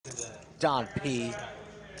Don P. You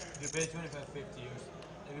pay 25.50.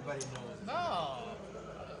 Everybody knows. No.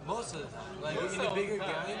 Most of the time, like in the bigger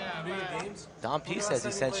games. Don P says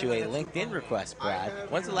he sent you a LinkedIn request, Brad.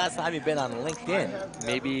 When's the last time you've been on LinkedIn?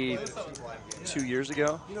 Maybe 2 years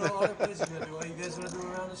ago. You know, all the places you guys want to do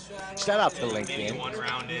around the straddle. Shout out to LinkedIn. Maybe one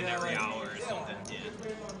round in every hour or something. Yeah.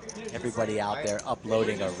 Everybody out there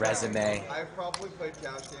uploading a resume. I've probably played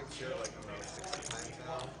couch games here like 60 times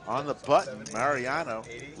now. On the button, Mariano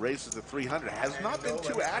races to 300. Has not been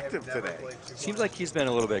too active today. Seems like he's been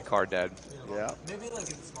a little bit card dead. Yeah. Maybe like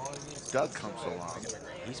in smaller games. Doug comes along.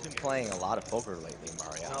 He's been playing a lot of poker lately,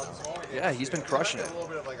 Mariano. Yeah, he's been crushing it. A little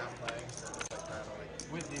bit of like I'm playing, so it's like kind of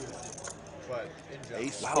like With you. but in general.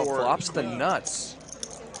 Ace Wow, four. flops the nuts.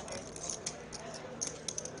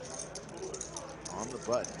 On the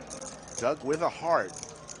button. Doug with a heart.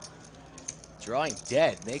 Drawing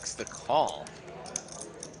dead, makes the call.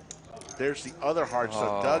 There's the other heart,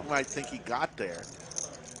 so Doug might think he got there.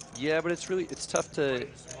 Yeah, but it's tough to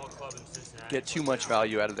get too much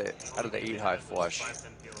value out of the 8-high flush.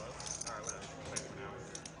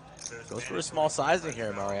 Goes for a small sizing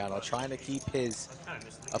here, Mariano, trying to keep his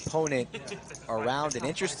opponent around and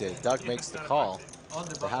interested. Doug makes the call,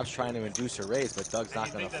 perhaps trying to induce a raise, but Doug's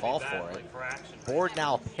not going to fall for it. Board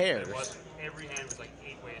now pairs. Every hand was like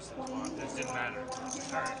 8 ways to the spot. It didn't matter.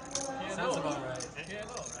 All right. Sounds about right.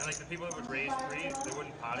 And like the people that would raise 3, they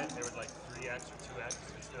wouldn't pot it. They would like 3x or 2x.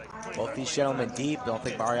 Like Both these gentlemen deep. Don't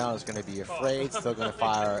think Mariano's going to be afraid. Still going to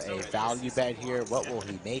fire a value bet here. What will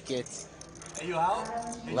he make it? Are you out?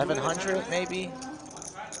 1,100 maybe? I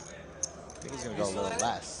think he's going to go a little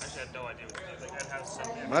less. I had no idea. Like I'd have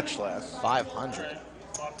some. Much less. 500.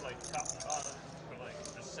 Flopped like top and bottom, but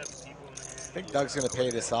like there's 7 people in the hand. I think Doug's going to pay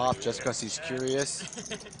this off just because he's curious.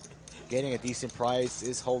 Getting a decent price,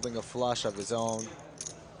 is holding a flush of his own.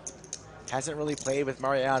 Hasn't really played with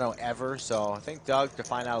Mariano ever, so I think Doug, to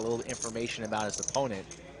find out a little information about his opponent,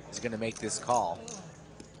 is going to make this call.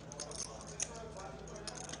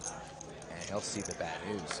 And he'll see the bad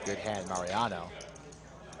news. Good hand, Mariano.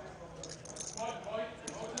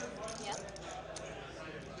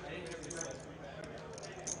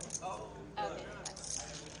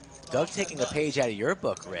 Doug taking a page out of your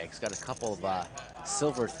book, Rick. He's got a couple of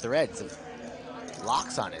silver threads of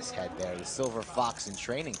locks on his head there. The silver fox in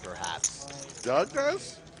training, perhaps. Doug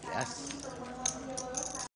does? Yes.